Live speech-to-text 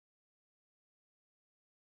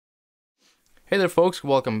Hey there folks,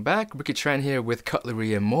 welcome back. Ricky Tran here with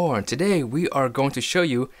Cutlery and more. And today we are going to show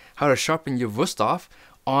you how to sharpen your Wusthof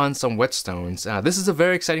on some whetstones. This is a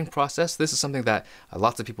very exciting process. This is something that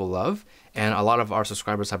lots of people love and a lot of our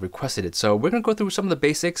subscribers have requested it. So we're going to go through some of the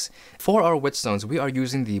basics. For our whetstones, we are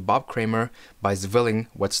using the Bob Kramer by Zwilling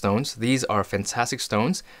whetstones. These are fantastic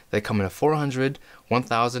stones. They come in a 400,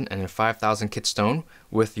 1000, and a 5000 kit stone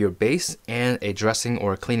with your base and a dressing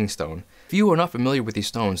or a cleaning stone. If you are not familiar with these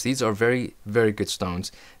stones, these are very, very good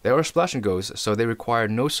stones. They are splash and goes, so they require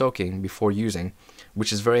no soaking before using,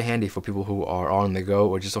 which is very handy for people who are on the go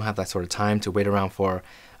or just don't have that sort of time to wait around for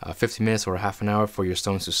 50 minutes or a half an hour for your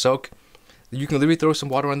stones to soak. You can literally throw some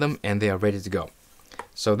water on them and they are ready to go.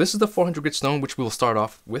 So this is the 400 grit stone, which we will start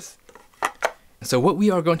off with. So what we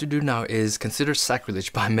are going to do now is considered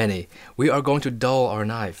sacrilege by many. We are going to dull our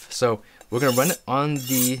knife. So we're going to run it on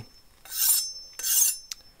the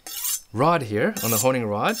rod here, on the honing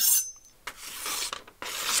rod.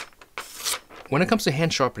 When it comes to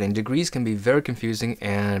hand sharpening, degrees can be very confusing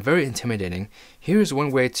and very intimidating. Here's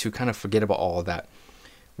one way to kind of forget about all of that.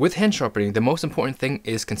 With hand sharpening, the most important thing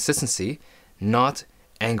is consistency, not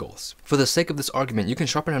angles. For the sake of this argument, you can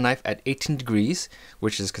sharpen a knife at 18 degrees,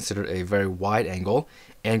 which is considered a very wide angle,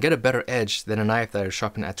 and get a better edge than a knife that is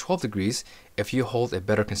sharpened at 12 degrees if you hold a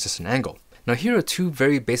better consistent angle. Now here are two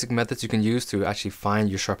very basic methods you can use to actually find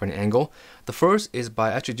your sharpening angle. The first is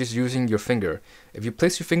by actually just using your finger. If you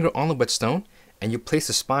place your finger on the whetstone and you place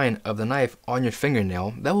the spine of the knife on your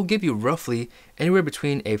fingernail, that will give you roughly anywhere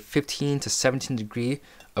between a 15 to 17 degree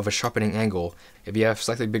of a sharpening angle. If you have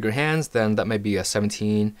slightly bigger hands, then that might be a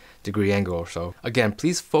 17 degree angle or so. Again,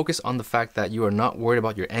 please focus on the fact that you are not worried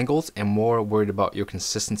about your angles and more worried about your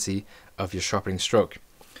consistency of your sharpening stroke.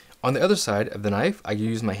 On the other side of the knife, I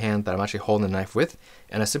use my hand that I'm actually holding the knife with,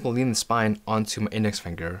 and I simply lean the spine onto my index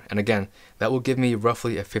finger. And again, that will give me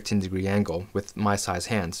roughly a 15 degree angle with my size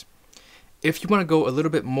hands. If you want to go a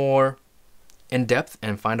little bit more in depth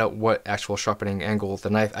and find out what actual sharpening angle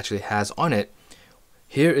the knife actually has on it,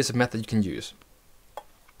 here is a method you can use.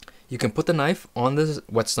 You can put the knife on the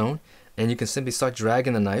whetstone and you can simply start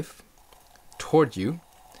dragging the knife toward you.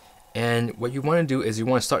 And what you want to do is you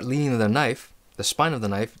want to start leaning the spine of the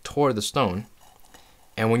knife toward the stone,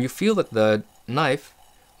 and when you feel that the knife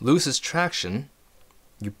loses traction,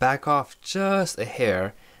 you back off just a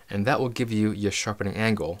hair, and that will give you your sharpening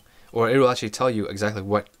angle, or it will actually tell you exactly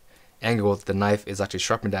what angle the knife is actually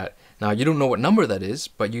sharpened at. Now you don't know what number that is,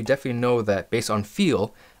 but you definitely know that based on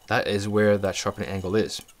feel, that is where that sharpening angle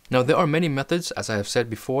is. Now there are many methods, as I have said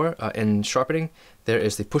before, in sharpening. There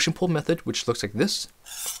is the push and pull method, which looks like this.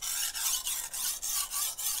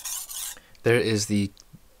 There is the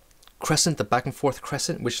crescent, the back and forth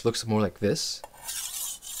crescent, which looks more like this.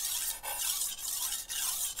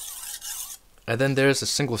 And then there's a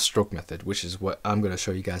single stroke method, which is what I'm going to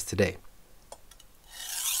show you guys today.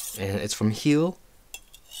 And it's from heel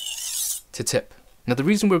to tip. Now the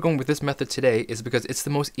reason we're going with this method today is because it's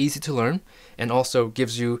the most easy to learn and also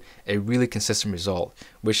gives you a really consistent result,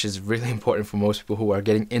 which is really important for most people who are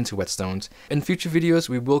getting into whetstones. In future videos,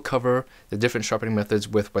 we will cover the different sharpening methods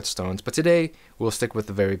with whetstones, but today we'll stick with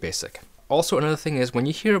the very basic. Also, another thing is when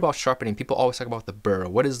you hear about sharpening, people always talk about the burr.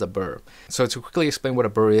 What is the burr? So to quickly explain what a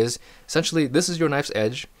burr is, essentially this is your knife's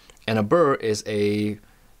edge, and a burr is a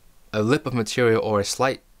lip of material or a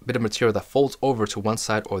slight bit of material that folds over to one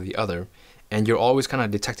side or the other. And you're always kind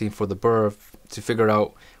of detecting for the burr to figure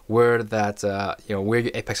out where that, where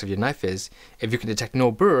your apex of your knife is. If you can detect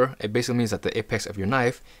no burr, it basically means that the apex of your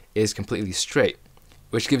knife is completely straight,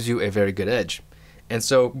 which gives you a very good edge. And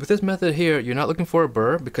so with this method here, you're not looking for a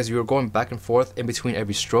burr because you're going back and forth in between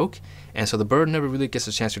every stroke. And so the burr never really gets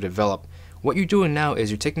a chance to develop. What you're doing now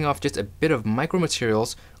is you're taking off just a bit of micro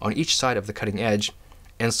materials on each side of the cutting edge.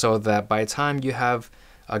 And so that by the time you have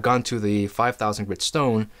gone to the 5000 grit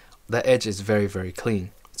stone, that edge is very, very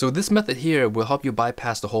clean. So this method here will help you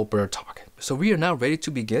bypass the whole burr talk. So we are now ready to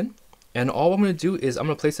begin. And all I'm going to do is I'm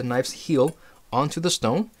going to place the knife's heel onto the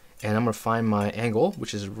stone. And I'm going to find my angle,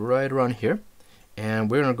 which is right around here. And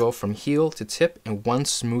we're going to go from heel to tip in one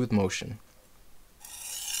smooth motion.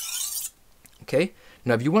 Okay,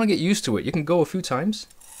 now if you want to get used to it, you can go a few times.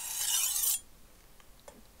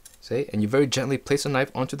 See, and you very gently place the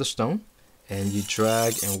knife onto the stone. And you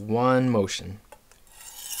drag in one motion.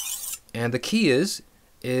 And the key is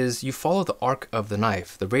you follow the arc of the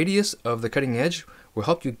knife. The radius of the cutting edge will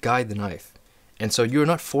help you guide the knife. And so you're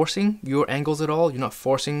not forcing your angles at all. You're not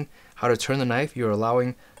forcing how to turn the knife. You're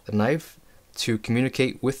allowing the knife to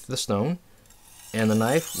communicate with the stone, and the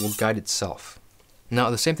knife will guide itself. Now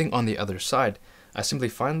the same thing on the other side. I simply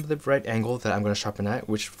find the right angle that I'm going to sharpen at,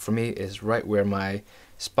 which for me is right where my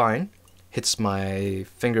spine hits my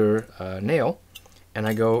finger nail, and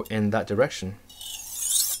I go in that direction.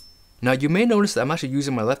 Now you may notice that I'm actually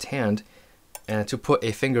using my left hand to put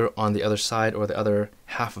a finger on the other side or the other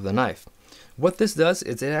half of the knife. What this does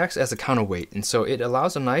is it acts as a counterweight, and so it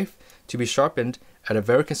allows the knife to be sharpened at a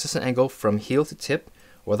very consistent angle from heel to tip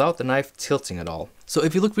without the knife tilting at all. So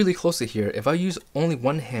if you look really closely here, if I use only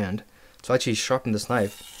one hand to actually sharpen this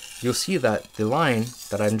knife, you'll see that the line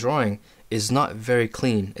that I'm drawing is not very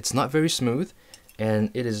clean. It's not very smooth,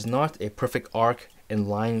 and it is not a perfect arc in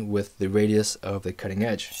line with the radius of the cutting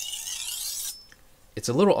edge. It's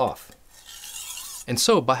a little off. And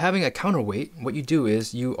so by having a counterweight, what you do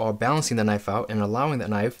is you are balancing the knife out and allowing the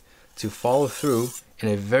knife to follow through in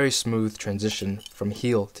a very smooth transition from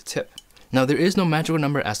heel to tip. Now there is no magical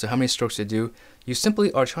number as to how many strokes to do. You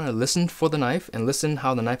simply are trying to listen for the knife and listen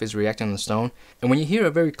how the knife is reacting on the stone. And when you hear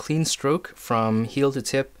a very clean stroke from heel to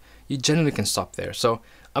tip, you generally can stop there. So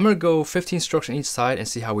I'm going to go 15 strokes on each side and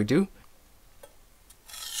see how we do.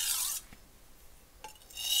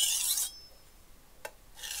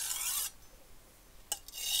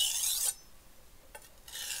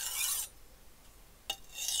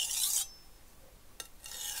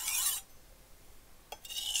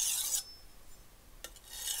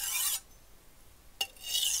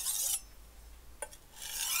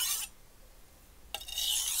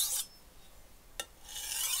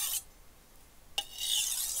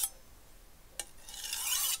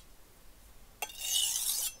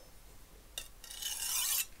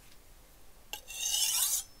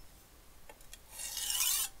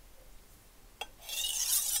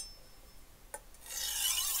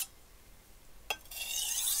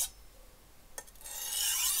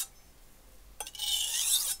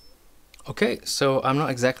 Okay, so I'm not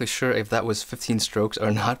exactly sure if that was 15 strokes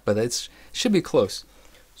or not, but it should be close.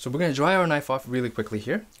 So we're going to dry our knife off really quickly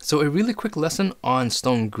here. So a really quick lesson on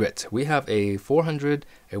stone grit. We have a 400,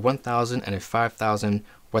 a 1000, and a 5000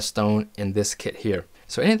 Whetstone in this kit here.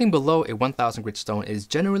 So anything below a 1000 grit stone is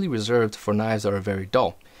generally reserved for knives that are very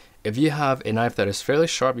dull. If you have a knife that is fairly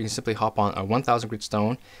sharp, you can simply hop on a 1000 grit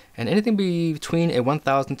stone, and anything between a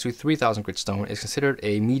 1000 to 3000 grit stone is considered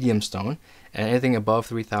a medium stone, and anything above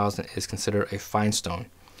 3000 is considered a fine stone.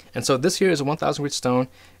 And so this here is a 1000 grit stone.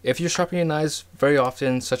 If you're sharpening your knives very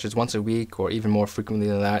often, such as once a week or even more frequently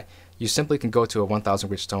than that, you simply can go to a 1000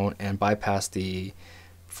 grit stone and bypass the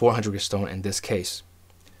 400 grit stone in this case.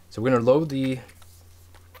 So we're going to load the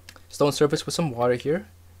stone surface with some water here.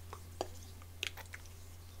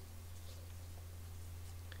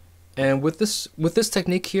 And with this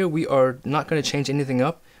technique here, we are not going to change anything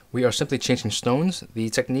up. We are simply changing stones. The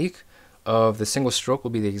technique of the single stroke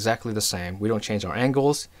will be exactly the same. We don't change our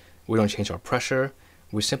angles. We don't change our pressure.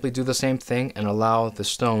 We simply do the same thing and allow the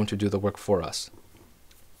stone to do the work for us.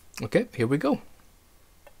 Okay, here we go.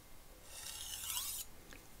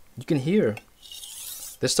 You can hear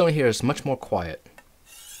this stone here is much more quiet.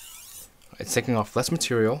 It's taking off less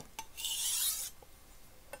material.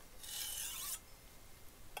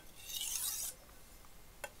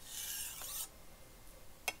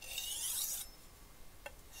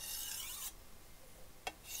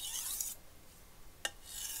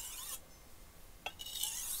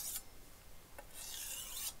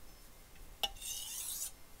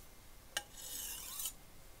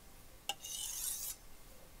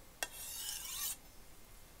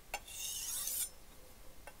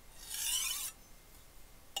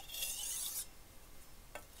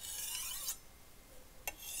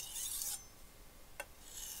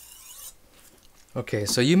 Okay,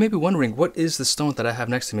 so you may be wondering, what is the stone that I have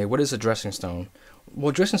next to me? What is a dressing stone?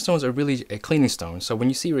 Well, dressing stones are really a cleaning stone. So when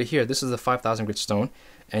you see right here, this is a 5000 grit stone,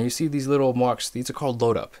 and you see these little marks. These are called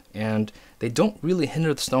load up, and they don't really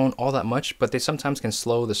hinder the stone all that much, but they sometimes can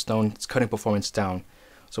slow the stone's cutting performance down.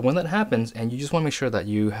 So when that happens, and you just want to make sure that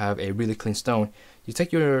you have a really clean stone, you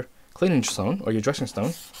take your cleaning stone or your dressing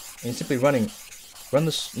stone, and you simply run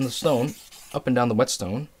the stone up and down the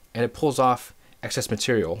whetstone, and it pulls off excess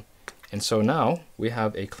material. And so now we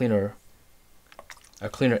have a cleaner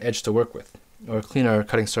edge to work with, or a cleaner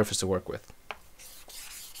cutting surface to work with.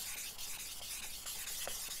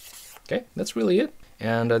 Okay, that's really it.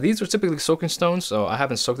 And these are typically soaking stones, so I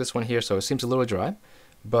haven't soaked this one here, so it seems a little dry.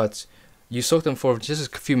 But you soak them for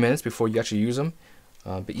just a few minutes before you actually use them.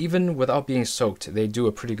 But even without being soaked, they do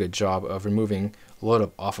a pretty good job of removing load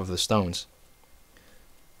up off of the stones.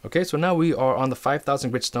 Okay, so now we are on the 5000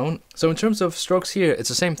 grit stone. So in terms of strokes here, it's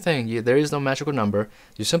the same thing. There is no magical number.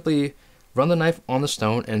 You simply run the knife on the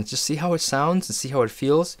stone and just see how it sounds and see how it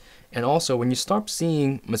feels. And also, when you start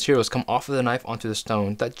seeing materials come off of the knife onto the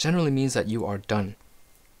stone, that generally means that you are done.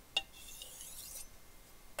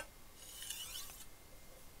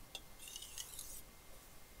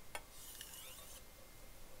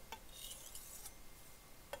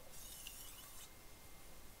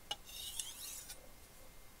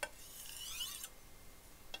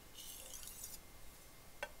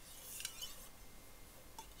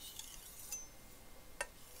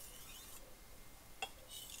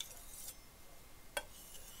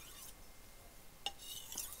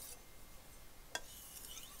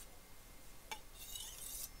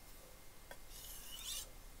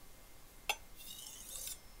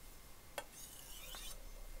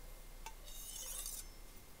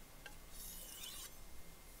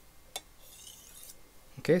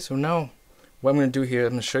 Okay, so now what I'm going to do here,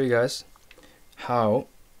 I'm going to show you guys how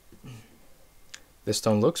this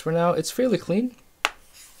stone looks. For now, it's fairly clean.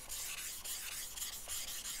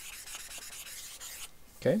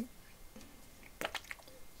 Okay.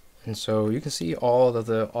 And so you can see all of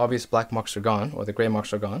the obvious black marks are gone, or the gray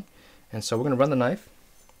marks are gone. And so we're going to run the knife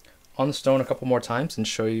on the stone a couple more times and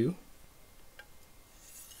show you.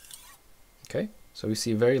 Okay, so we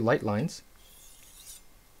see very light lines.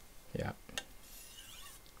 Yeah.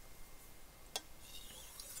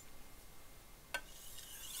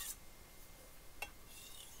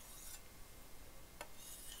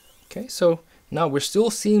 Okay, so now we're still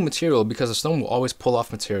seeing material because the stone will always pull off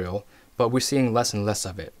material, but we're seeing less and less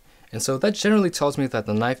of it. And so that generally tells me that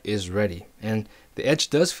the knife is ready. And the edge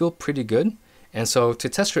does feel pretty good. And so to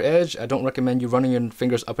test your edge, I don't recommend you running your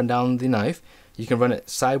fingers up and down the knife. You can run it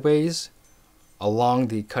sideways along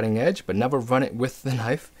the cutting edge, but never run it with the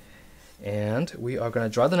knife. And we are going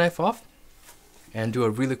to dry the knife off and do a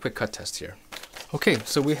really quick cut test here. Okay,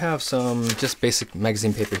 so we have some just basic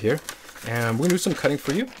magazine paper here, and we're going to do some cutting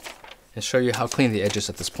for you and show you how clean the edge is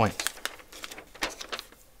at this point.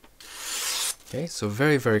 Okay, so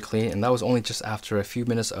very, very clean, and that was only just after a few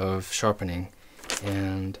minutes of sharpening,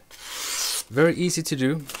 and very easy to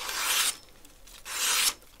do.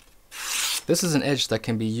 This is an edge that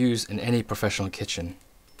can be used in any professional kitchen.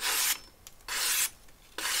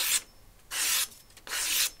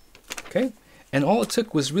 Okay, and all it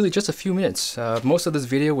took was really just a few minutes. Most of this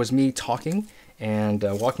video was me talking and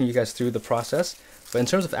walking you guys through the process. But in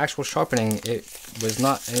terms of actual sharpening, it was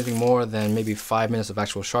not anything more than maybe 5 minutes of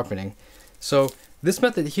actual sharpening. So this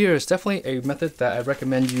method here is definitely a method that I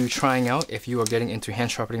recommend you trying out if you are getting into hand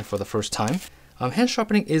sharpening for the first time. Hand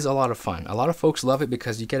sharpening is a lot of fun. A lot of folks love it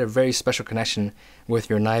because you get a very special connection with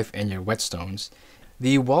your knife and your whetstones.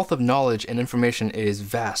 The wealth of knowledge and information is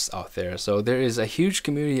vast out there, so there is a huge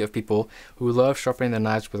community of people who love sharpening their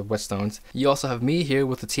knives with whetstones. You also have me here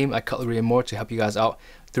with the team at Cutlery and more to help you guys out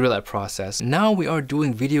through that process. Now we are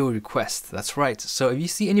doing video requests, that's right. So if you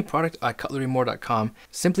see any product at cutlerymore.com,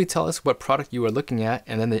 simply tell us what product you are looking at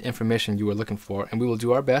and then the information you are looking for, and we will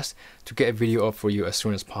do our best to get a video up for you as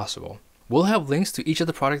soon as possible. We'll have links to each of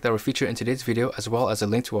the products that were featured in today's video, as well as a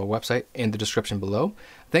link to our website in the description below.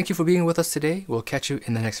 Thank you for being with us today. We'll catch you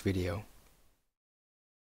in the next video.